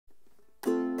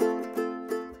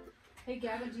Hey,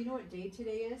 Gavin, do you know what day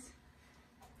today is?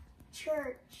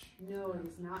 Church. No, it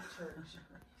is not church.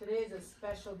 Today is a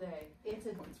special day. It's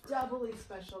a doubly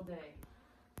special day.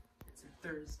 It's a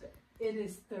Thursday. It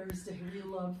is Thursday. We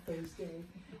love Thursday.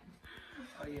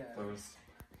 Oh yeah. Well,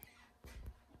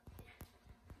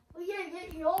 yeah,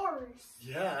 get yours.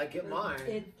 Yeah, I get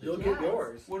mine. You'll yes. get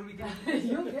yours. What do we get?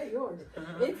 You'll get yours.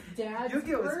 It's Dad's You'll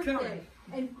get what's birthday.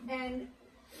 coming. And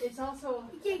it's also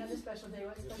another special day.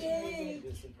 What special day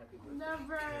is it?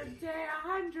 Number day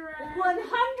 100.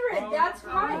 100, that's Oh,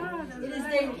 right. that's It is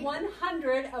right. day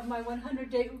 100 of my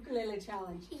 100-day ukulele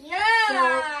challenge.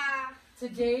 Yeah.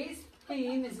 Today's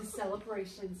theme is a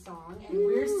celebration song, and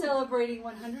we're celebrating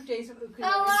 100 days of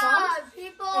ukulele Come songs. on,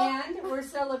 people. And we're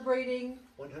celebrating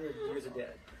 100 years of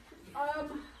dead.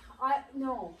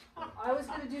 no, I was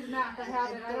going to do the math. I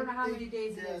haven't. I don't know how many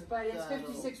days it is, but it's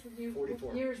 56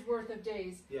 44. years worth of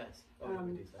days Yes.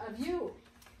 of you.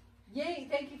 Yay!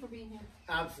 Thank you for being here.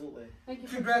 Absolutely. Thank you.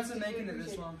 Congrats for on making it appreciate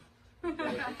this long.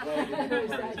 There's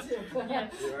that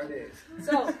too. There are days.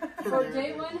 So, for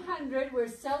day 100, we're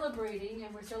celebrating,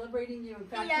 and we're celebrating you. In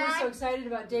fact, we're so excited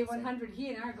about day 100, he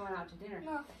and I are going out to dinner.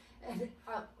 No. And,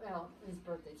 well, his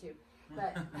birthday too.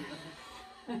 But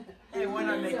Hey, why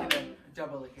not make So- it a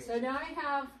double occasion? so now I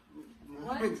have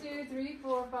 1, 2, 3,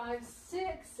 4, 5,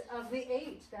 6 of the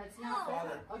 8. That's not bad.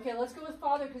 Father. Okay, let's go with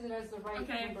father because it has the right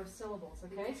Okay. number of syllables.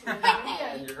 Okay. So we're doing it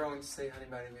And again. you're going to say honey,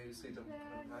 buddy, maybe so you don't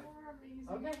cry.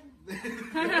 Okay.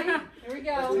 Ready? Here we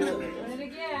go. Doing it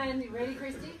again. You ready,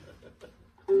 Christy?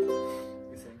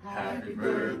 We sing. Happy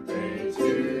birthday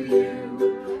to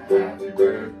you. Happy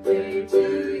birthday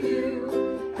to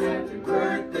you. Happy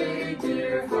birthday,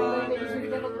 dear Father.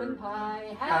 Double twin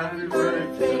pie. Happy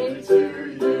birthday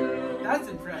to you. That's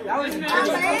impressive. That was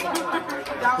impressive.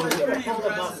 That was pretty Hold the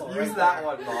impressive. muscle right Use that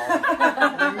one,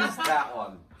 Mom. Use that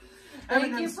one.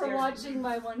 Thank you for watching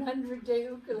my 100-day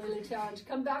ukulele challenge.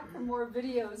 Come back for more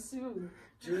videos soon.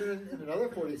 June in another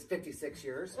 56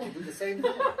 years, we'll do the same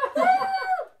thing. Woo!